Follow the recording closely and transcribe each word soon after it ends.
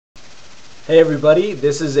Hey everybody,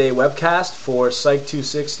 this is a webcast for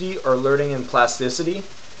Psych260 or Learning and Plasticity,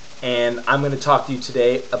 and I'm going to talk to you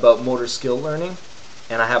today about motor skill learning.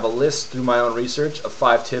 And I have a list through my own research of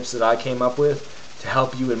 5 tips that I came up with to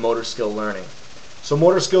help you in motor skill learning. So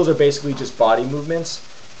motor skills are basically just body movements,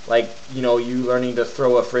 like you learning to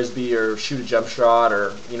throw a frisbee or shoot a jump shot,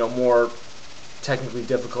 or more technically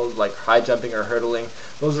difficult like high jumping or hurdling.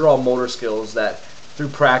 Those are all motor skills that through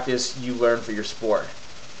practice you learn for your sport.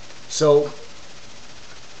 So,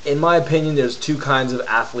 in my opinion, there's 2 kinds of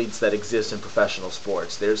athletes that exist in professional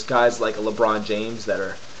sports. There's guys like LeBron James that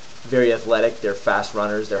are very athletic, they're fast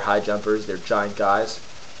runners, they're high jumpers, they're giant guys.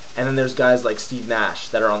 And then there's guys like Steve Nash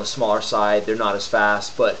that are on the smaller side, they're not as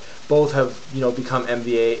fast, but both have become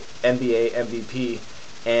NBA MVP.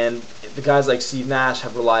 And the guys like Steve Nash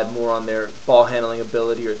have relied more on their ball handling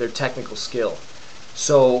ability or their technical skill.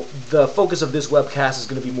 So the focus of this webcast is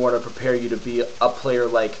going to be more to prepare you to be a player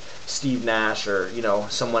like Steve Nash or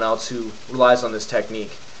someone else who relies on this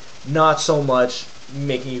technique, not so much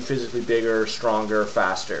making you physically bigger, stronger,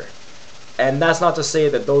 faster. And that's not to say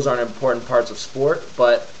that those aren't important parts of sport,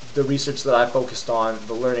 but the research that I focused on,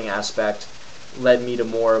 the learning aspect, led me to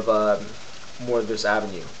more of this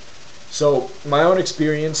avenue. So my own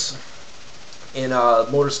experience in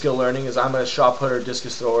motor skill learning is I'm a shot putter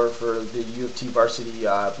discus thrower for the U of T varsity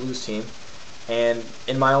blues team, and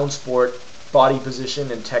in my own sport, body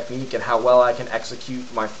position and technique and how well I can execute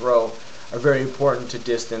my throw are very important to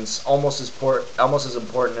distance, almost as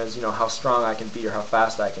important as how strong I can be or how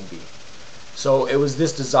fast I can be. So it was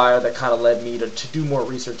this desire that kind of led me to do more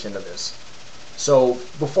research into this. So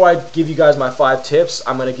before I give you guys my 5 tips,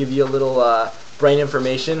 I'm going to give you a little brain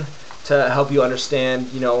information to help you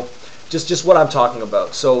understand just what I'm talking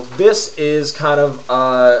about. So this is kind of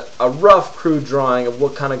a rough crude drawing of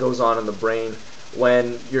what kind of goes on in the brain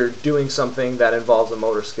when you're doing something that involves a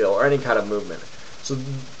motor skill or any kind of movement. So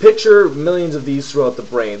picture millions of these throughout the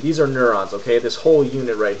brain. These are neurons, okay? This whole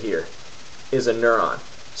unit right here is a neuron.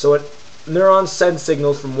 So neurons send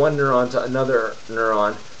signals from one neuron to another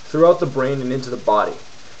neuron throughout the brain and into the body.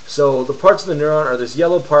 So the parts of the neuron are this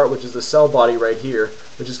yellow part, which is the cell body right here,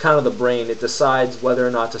 which is kind of the brain. It decides whether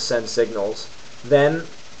or not to send signals. Then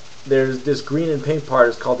there's this green and pink part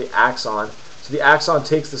is called the axon. So the axon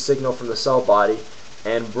takes the signal from the cell body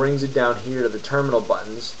and brings it down here to the terminal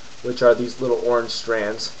buttons, which are these little orange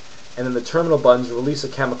strands. And then the terminal buttons release a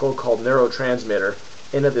chemical called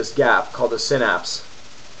neurotransmitter into this gap called the synapse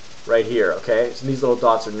right here, okay? So these little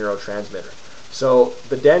dots are neurotransmitter. So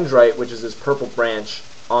the dendrite, which is this purple branch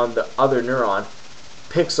on the other neuron,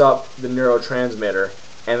 picks up the neurotransmitter,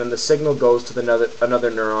 and then the signal goes to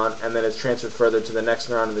another neuron, and then it's transferred further to the next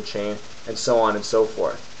neuron in the chain, and so on and so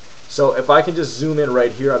forth. So if I can just zoom in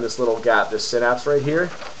right here on this little gap, this synapse right here,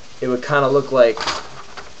 it would kind of look like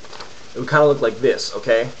this,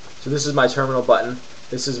 okay? So this is my terminal button,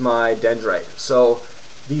 this is my dendrite. So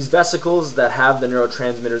these vesicles that have the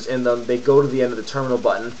neurotransmitters in them, they go to the end of the terminal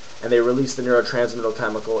button and they release the neurotransmitter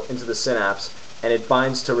chemical into the synapse, and it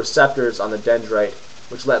binds to receptors on the dendrite,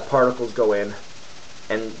 which let particles go in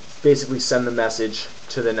and basically send the message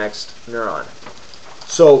to the next neuron.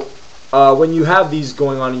 So when you have these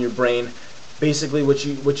going on in your brain, basically what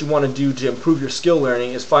you want to do to improve your skill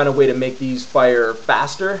learning is find a way to make these fire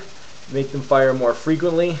faster, make them fire more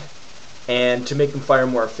frequently, and to make them fire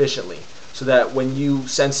more efficiently, so that when you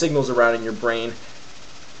send signals around in your brain,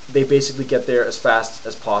 they basically get there as fast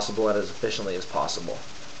as possible and as efficiently as possible.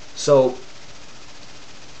 So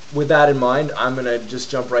with that in mind, I'm going to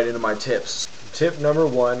just jump right into my tips. Tip number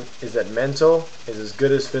 1 is that mental is as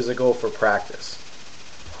good as physical for practice.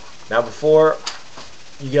 Now before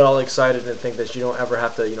you get all excited and think that you don't ever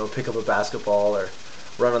have to pick up a basketball or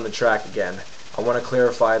run on the track again, I want to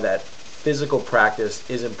clarify that physical practice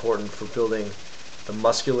is important for building the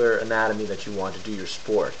muscular anatomy that you want to do your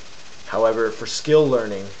sport. However, for skill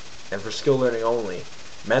learning, and for skill learning only,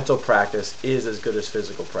 mental practice is as good as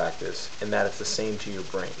physical practice in that it's the same to your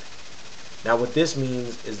brain. Now what this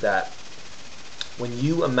means is that when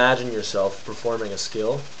you imagine yourself performing a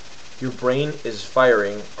skill, your brain is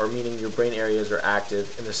firing, or meaning your brain areas are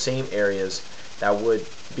active in the same areas that would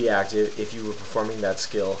be active if you were performing that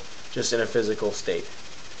skill just in a physical state.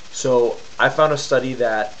 So I found a study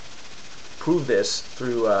that proved this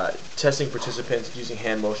through testing participants using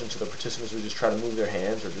hand motions. So the participants would just try to move their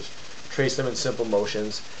hands or just trace them in simple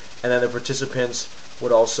motions, and then the participants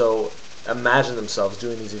would also imagine themselves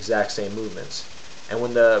doing these exact same movements. And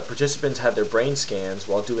when the participants had their brain scans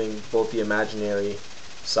while doing both the imaginary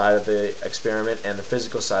side of the experiment and the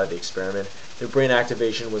physical side of the experiment, their brain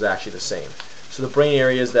activation was actually the same. So the brain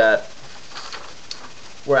areas that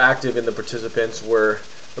were active in the participants were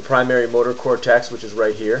the primary motor cortex, which is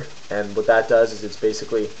right here. And what that does is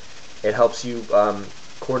it helps you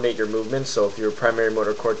coordinate your movements. So if your primary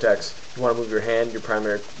motor cortex, you want to move your hand, your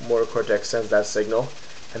primary motor cortex sends that signal.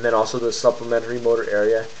 And then also the supplementary motor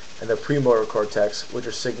area and the premotor cortex, which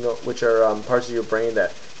are parts of your brain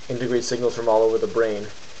that integrate signals from all over the brain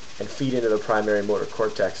and feed into the primary motor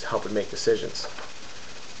cortex to help it make decisions.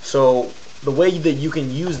 So the way that you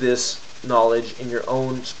can use this knowledge in your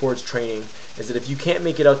own sports training is that if you can't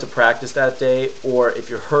make it out to practice that day, or if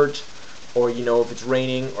you're hurt, or if it's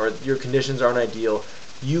raining, or your conditions aren't ideal,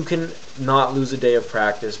 you can not lose a day of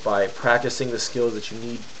practice by practicing the skills that you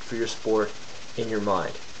need for your sport in your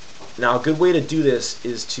mind. Now, a good way to do this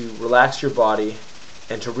is to relax your body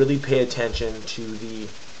and to really pay attention to the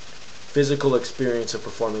physical experience of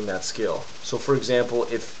performing that skill. So for example,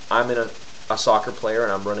 if I'm a soccer player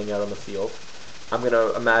and I'm running out on the field, I'm going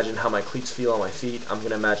to imagine how my cleats feel on my feet. I'm going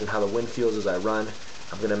to imagine how the wind feels as I run.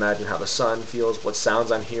 I'm going to imagine how the sun feels, what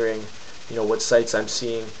sounds I'm hearing, what sights I'm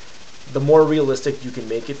seeing. The more realistic you can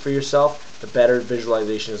make it for yourself, the better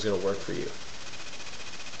visualization is going to work for you.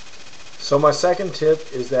 So my second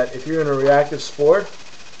tip is that if you're in a reactive sport,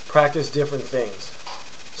 practice different things.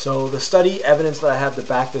 So the study evidence that I have to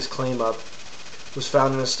back this claim up was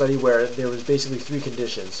found in a study where there was basically 3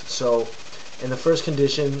 conditions. So in the first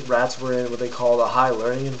condition, rats were in what they call a high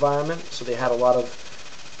learning environment. So they had a lot of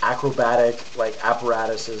acrobatic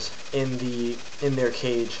apparatuses in their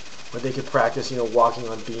cage where they could practice walking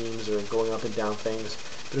on beams or going up and down things.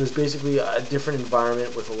 But it was basically a different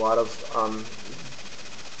environment with a lot of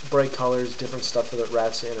bright colors, different stuff for the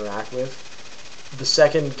rats to interact with. The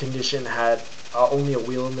second condition had only a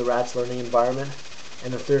wheel in the rat's learning environment,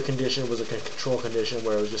 and the third condition was a control condition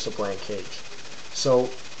where it was just a blank cage. So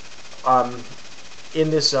in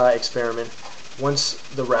this experiment, once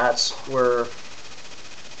the rats were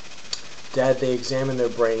dead, they examined their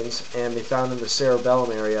brains, and they found in the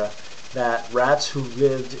cerebellum area that rats who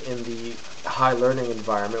lived in the high learning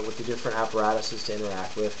environment with the different apparatuses to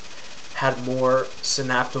interact with had more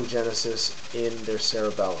synaptogenesis in their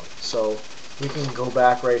cerebellum. So we can go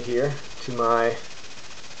back right here to my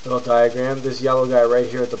little diagram. This yellow guy right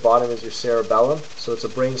here at the bottom is your cerebellum. So it's a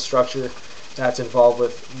brain structure that's involved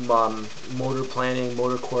with motor planning,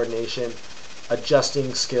 motor coordination,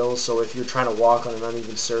 adjusting skills. So if you're trying to walk on an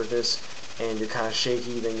uneven surface and you're kind of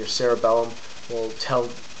shaky, then your cerebellum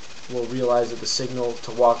will realize that the signal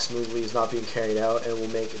to walk smoothly is not being carried out, and will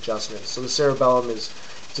make adjustments. So the cerebellum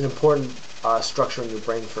it's an important structure in your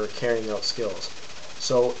brain for carrying out skills.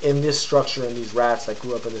 So in this structure, in these rats that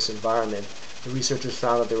grew up in this environment, the researchers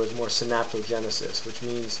found that there was more synaptogenesis, which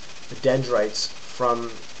means the dendrites from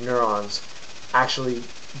neurons actually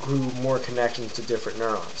grew more connections to different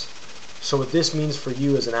neurons. So what this means for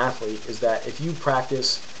you as an athlete is that if you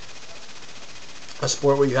practice a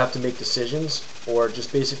sport where you have to make decisions, or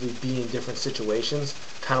just basically be in different situations,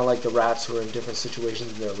 kind of like the rats who are in different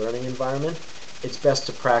situations in their learning environment, it's best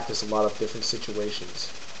to practice a lot of different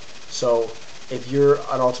situations. So if you're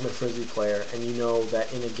an ultimate frisbee player and you know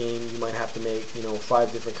that in a game you might have to make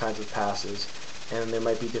 5 different kinds of passes, and there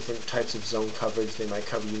might be different types of zone coverage, they might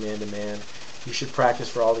cover you man to man, you should practice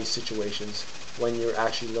for all these situations when you're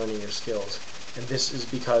actually learning your skills. And this is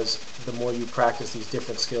because the more you practice these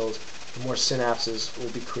different skills, the more synapses will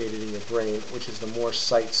be created in your brain, which is the more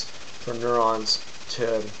sites for neurons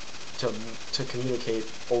to communicate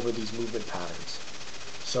over these movement patterns.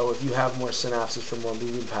 So if you have more synapses for more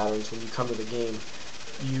movement patterns, when you come to the game,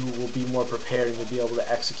 you will be more prepared and you'll be able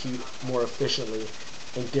to execute more efficiently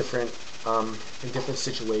in different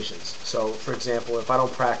situations. So for example, if I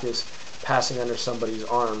don't practice passing under somebody's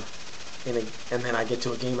arm and then I get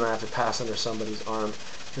to a game and I have to pass under somebody's arm,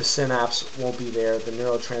 the synapse won't be there, the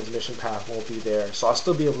neurotransmission path won't be there. So I'll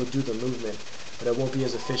still be able to do the movement, but it won't be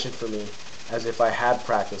as efficient for me as if I had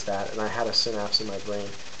practiced that and I had a synapse in my brain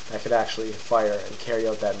that could actually fire and carry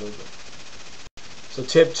out that movement. So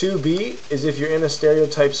tip 2B is, if you're in a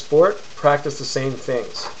stereotype sport, practice the same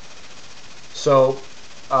things. So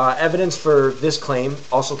evidence for this claim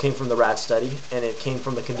also came from the rat study, and it came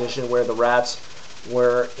from the condition where the rats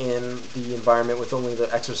were in the environment with only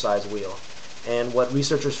the exercise wheel. And what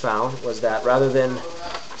researchers found was that rather than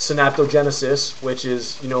synaptogenesis, which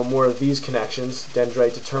is more of these connections,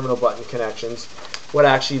 dendrite to terminal button connections, what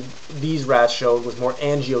actually these rats showed was more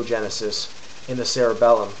angiogenesis in the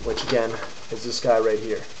cerebellum, which again is this guy right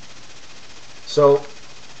here. So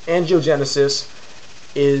angiogenesis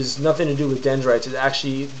is nothing to do with dendrites. It's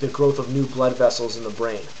actually the growth of new blood vessels in the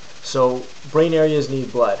brain. So brain areas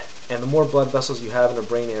need blood, and the more blood vessels you have in a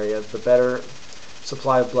brain area, the better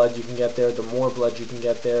supply of blood you can get there, the more blood you can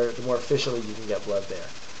get there, the more efficiently you can get blood there.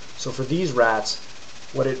 So for these rats,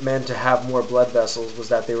 what it meant to have more blood vessels was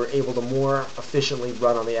that they were able to more efficiently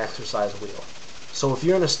run on the exercise wheel. So if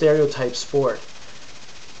you're in a stereotype sport,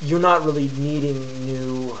 you're not really needing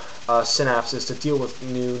new synapses to deal with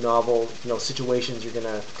new novel situations you're going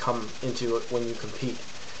to come into when you compete.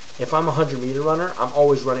 If I'm a 100-meter runner, I'm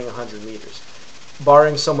always running 100 meters.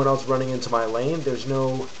 Barring someone else running into my lane, there's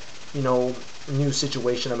no new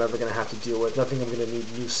situation I'm ever going to have to deal with, nothing I'm going to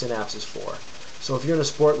need new synapses for. So if you're in a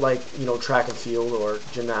sport like track and field or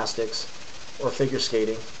gymnastics or figure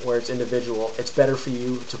skating where it's individual, it's better for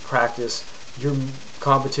you to practice your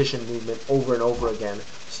competition movement over and over again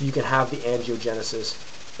so you can have the angiogenesis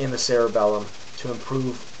in the cerebellum to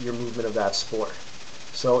improve your movement of that sport.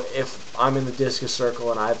 So if I'm in the discus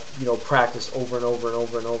circle and I've practiced over and over and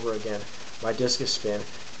over and over again my discus spin,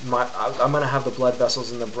 I'm going to have the blood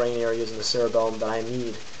vessels in the brain areas in the cerebellum that I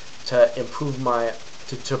need to improve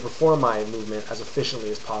to perform my movement as efficiently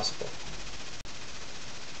as possible.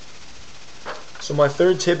 So my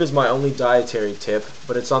third tip is my only dietary tip,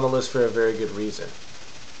 but it's on the list for a very good reason.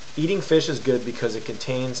 Eating fish is good because it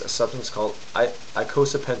contains a substance called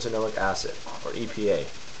Eicosapentaenoic acid, or EPA.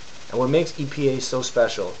 And what makes EPA so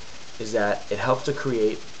special is that it helps to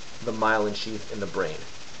create the myelin sheath in the brain.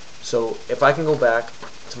 So if I can go back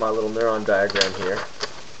to my little neuron diagram here,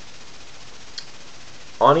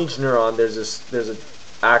 on each neuron there's an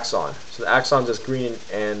axon. So the axon is this green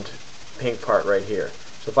and pink part right here.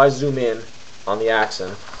 So if I zoom in on the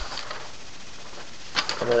axon,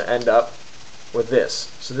 I'm going to end up with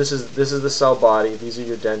this. So this is the cell body, these are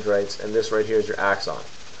your dendrites, and this right here is your axon.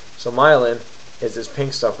 So myelin is this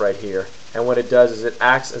pink stuff right here, and what it does is it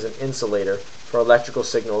acts as an insulator for electrical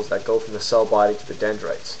signals that go from the cell body to the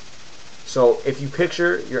dendrites. So if you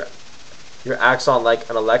picture your axon like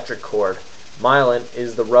an electric cord, myelin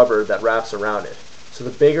is the rubber that wraps around it. So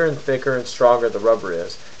the bigger and thicker and stronger the rubber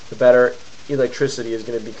is, the better electricity is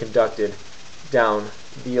going to be conducted down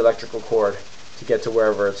the electrical cord to get to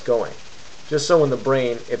wherever it's going. Just so in the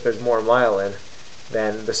brain, if there's more myelin,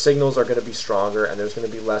 then the signals are going to be stronger and there's going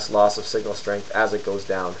to be less loss of signal strength as it goes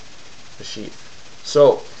down the sheath.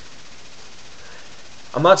 So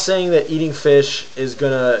I'm not saying that eating fish is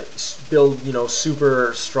going to build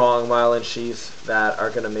super strong myelin sheaths that are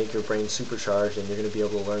going to make your brain supercharged and you're going to be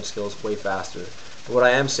able to learn skills way faster. But what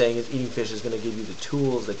I am saying is eating fish is going to give you the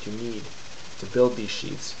tools that you need to build these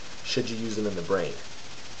sheaths should you use them in the brain.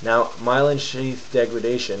 Now, myelin sheath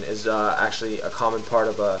degradation is actually a common part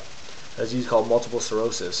of a disease called multiple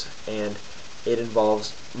sclerosis, and it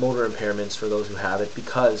involves motor impairments for those who have it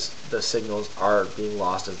because the signals are being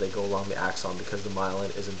lost as they go along the axon because the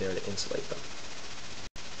myelin isn't there to insulate them.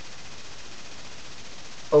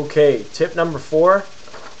 Okay, tip number 4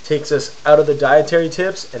 takes us out of the dietary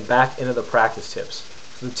tips and back into the practice tips.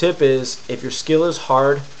 So the tip is, if your skill is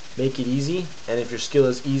hard, make it easy, and if your skill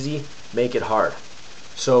is easy, make it hard.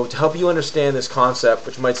 So to help you understand this concept,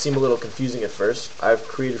 which might seem a little confusing at first, I've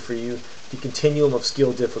created for you the continuum of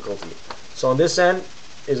skill difficulty. So on this end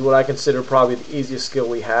is what I consider probably the easiest skill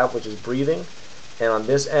we have, which is breathing, and on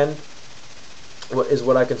this end is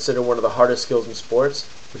what I consider one of the hardest skills in sports,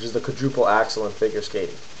 which is the quadruple axel in figure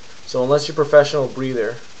skating. So unless you're a professional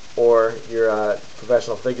breather or you're a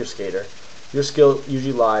professional figure skater, your skill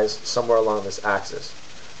usually lies somewhere along this axis.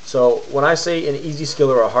 So when I say an easy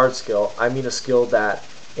skill or a hard skill, I mean a skill that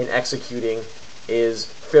in executing is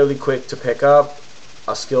fairly quick to pick up,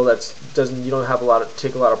 a skill that you don't have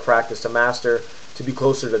take a lot of practice to master to be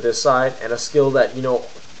closer to this side, and a skill that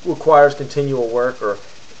requires continual work or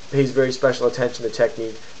pays very special attention to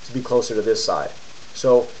technique to be closer to this side.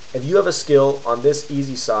 So if you have a skill on this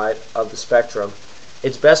easy side of the spectrum,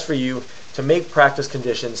 it's best for you to make practice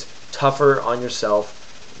conditions tougher on yourself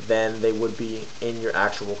than they would be in your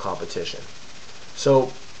actual competition.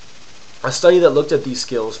 So a study that looked at these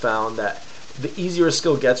skills found that the easier a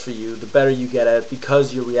skill gets for you, the better you get at it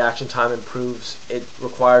because your reaction time improves. It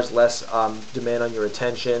requires less demand on your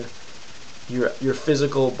attention. Your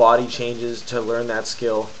physical body changes to learn that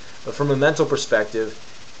skill. But from a mental perspective,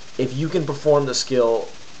 if you can perform the skill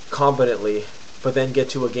competently, but then get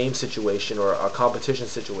to a game situation or a competition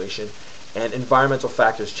situation, and environmental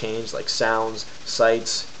factors change like sounds,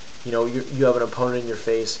 sights, you have an opponent in your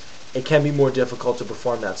face, it can be more difficult to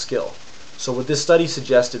perform that skill. So what this study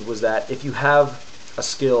suggested was that if you have a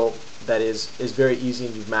skill that is very easy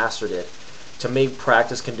and you've mastered it, to make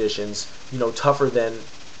practice conditions tougher than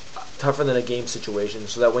a game situation,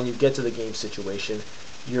 so that when you get to the game situation,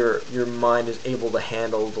 your mind is able to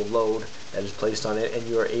handle the load that is placed on it and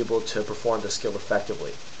you are able to perform the skill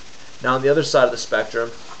effectively. Now on the other side of the spectrum,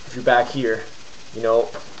 if you're back here,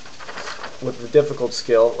 with the difficult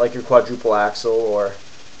skill like your quadruple axel or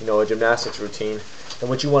a gymnastics routine, And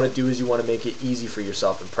what you want to do is you want to make it easy for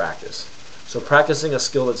yourself in practice. So practicing a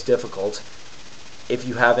skill that's difficult, if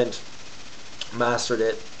you haven't mastered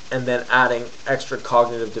it, and then adding extra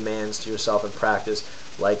cognitive demands to yourself in practice,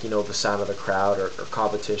 like the sound of the crowd or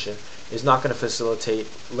competition, is not going to facilitate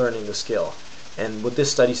learning the skill. And what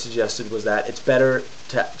this study suggested was that it's better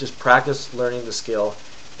to just practice learning the skill,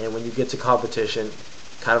 and when you get to competition,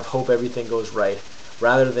 kind of hope everything goes right,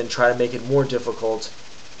 rather than try to make it more difficult,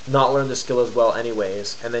 not learn the skill as well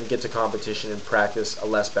anyways, and then get to competition and practice a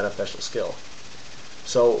less beneficial skill.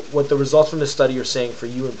 So what the results from this study are saying for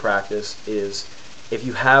you in practice is, if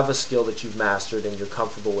you have a skill that you've mastered and you're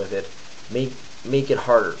comfortable with it, make it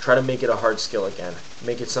harder. Try to make it a hard skill again.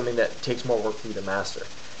 Make it something that takes more work for you to master.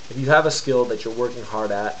 If you have a skill that you're working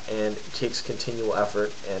hard at and it takes continual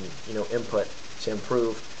effort and input to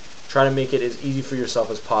improve, try to make it as easy for yourself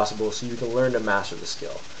as possible so you can learn to master the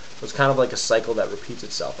skill. So it's kind of like a cycle that repeats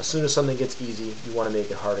itself. As soon as something gets easy, you want to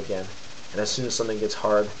make it hard again. And as soon as something gets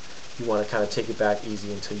hard, you want to kind of take it back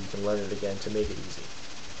easy until you can learn it again to make it easy.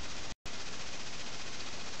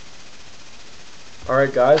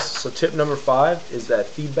 Alright guys, so tip number 5 is that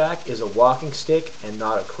feedback is a walking stick and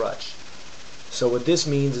not a crutch. So what this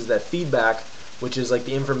means is that feedback, which is like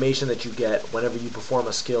the information that you get whenever you perform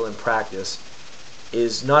a skill in practice,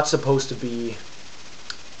 is not supposed to be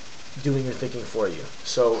doing your thinking for you.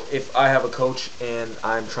 So if I have a coach and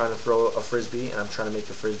I'm trying to throw a frisbee and I'm trying to make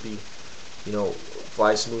the frisbee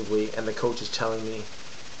fly smoothly, and the coach is telling me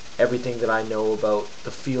everything that I know about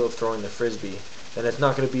the feel of throwing the frisbee, then it's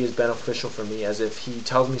not going to be as beneficial for me as if he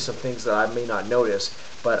tells me some things that I may not notice,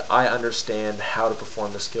 but I understand how to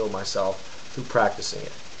perform the skill myself through practicing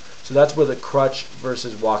it. So that's where the crutch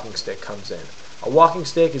versus walking stick comes in. A walking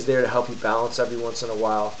stick is there to help you balance every once in a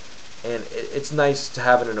while, and it's nice to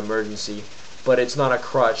have in an emergency, but it's not a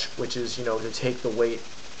crutch, which is to take the weight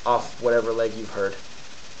off whatever leg you've hurt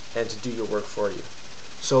and to do your work for you.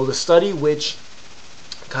 So the study which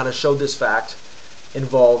kind of showed this fact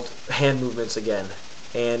involved hand movements again,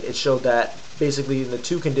 and it showed that basically in the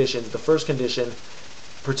two conditions, the first condition,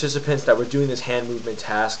 participants that were doing this hand movement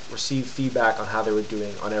task received feedback on how they were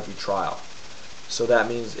doing on every trial. So that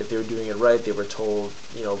means if they were doing it right, they were told,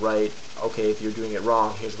 right, okay, if you're doing it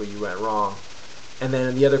wrong, here's where you went wrong. And then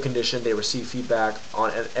in the other condition, they received feedback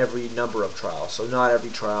on every number of trials. So not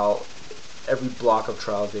every trial, every block of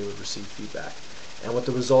trials they would receive feedback. And what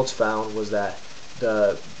the results found was that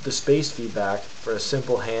the spaced feedback for a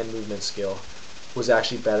simple hand movement skill was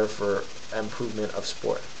actually better for improvement of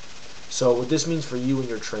sport. So what this means for you in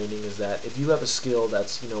your training is that if you have a skill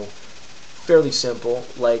that's fairly simple,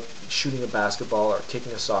 like shooting a basketball or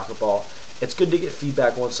kicking a soccer ball, it's good to get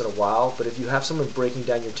feedback once in a while, but if you have someone breaking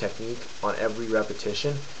down your technique on every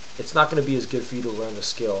repetition, it's not going to be as good for you to learn the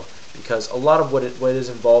skill, because a lot of what is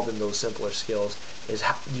involved in those simpler skills is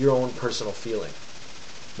your own personal feeling.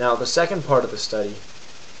 Now the second part of the study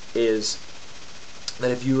is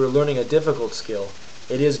that if you are learning a difficult skill,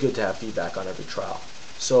 it is good to have feedback on every trial.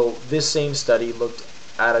 So this same study looked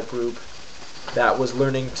at a group that was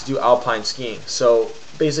learning to do alpine skiing. So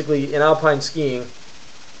basically in alpine skiing,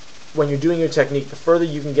 when you're doing your technique, the further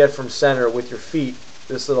you can get from center with your feet,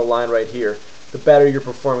 this little line right here, the better you're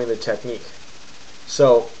performing the technique.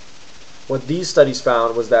 So what these studies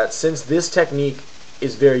found was that since this technique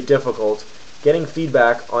is very difficult, getting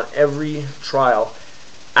feedback on every trial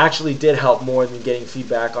actually did help more than getting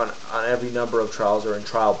feedback on every number of trials or in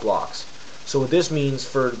trial blocks. So what this means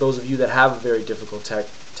for those of you that have a very difficult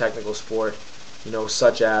technical sport,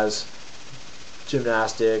 such as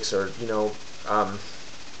gymnastics or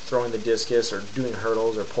throwing the discus or doing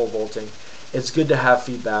hurdles or pole vaulting, it's good to have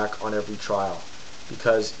feedback on every trial,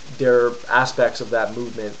 because there are aspects of that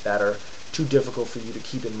movement that are too difficult for you to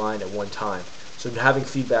keep in mind at one time. So having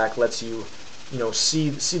feedback lets you see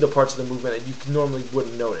the parts of the movement that you normally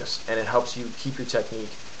wouldn't notice, and it helps you keep your technique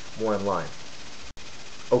more in line.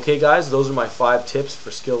 Okay guys, those are my 5 tips for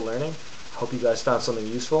skill learning. Hope you guys found something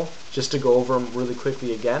useful. Just to go over them really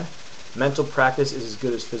quickly again, mental practice is as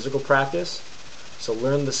good as physical practice. So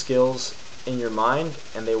learn the skills in your mind,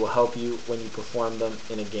 and they will help you when you perform them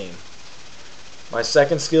in a game. My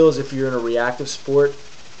second skill is, if you're in a reactive sport,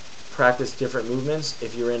 practice different movements.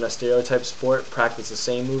 If you're in a stereotype sport, practice the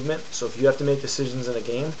same movement. So if you have to make decisions in a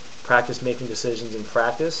game, practice making decisions in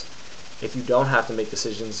practice. If you don't have to make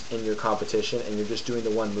decisions in your competition and you're just doing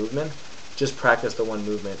the one movement, just practice the one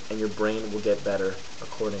movement and your brain will get better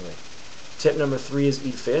accordingly. Tip number 3 is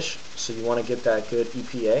eat fish. So you want to get that good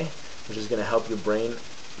EPA, which is going to help your brain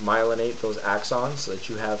myelinate those axons so that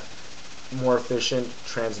you have more efficient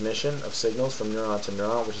transmission of signals from neuron to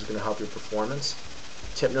neuron, which is going to help your performance.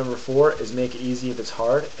 Tip number 4 is make it easy if it's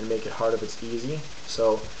hard and make it hard if it's easy.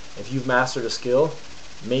 So if you've mastered a skill,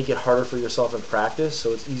 make it harder for yourself in practice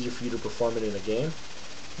so it's easier for you to perform it in a game.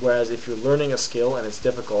 Whereas if you're learning a skill and it's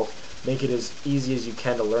difficult, make it as easy as you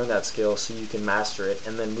can to learn that skill so you can master it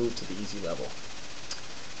and then move to the easy level.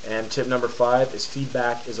 And tip number 5 is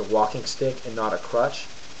feedback is a walking stick and not a crutch.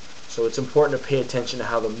 So it's important to pay attention to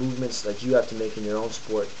how the movements that you have to make in your own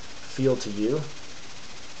sport feel to you,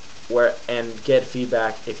 and get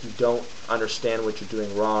feedback if you don't understand what you're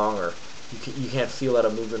doing wrong or you can't feel out a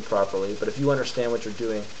movement properly. But if you understand what you're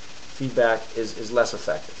doing, feedback is less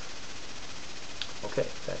effective. Okay,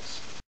 thanks.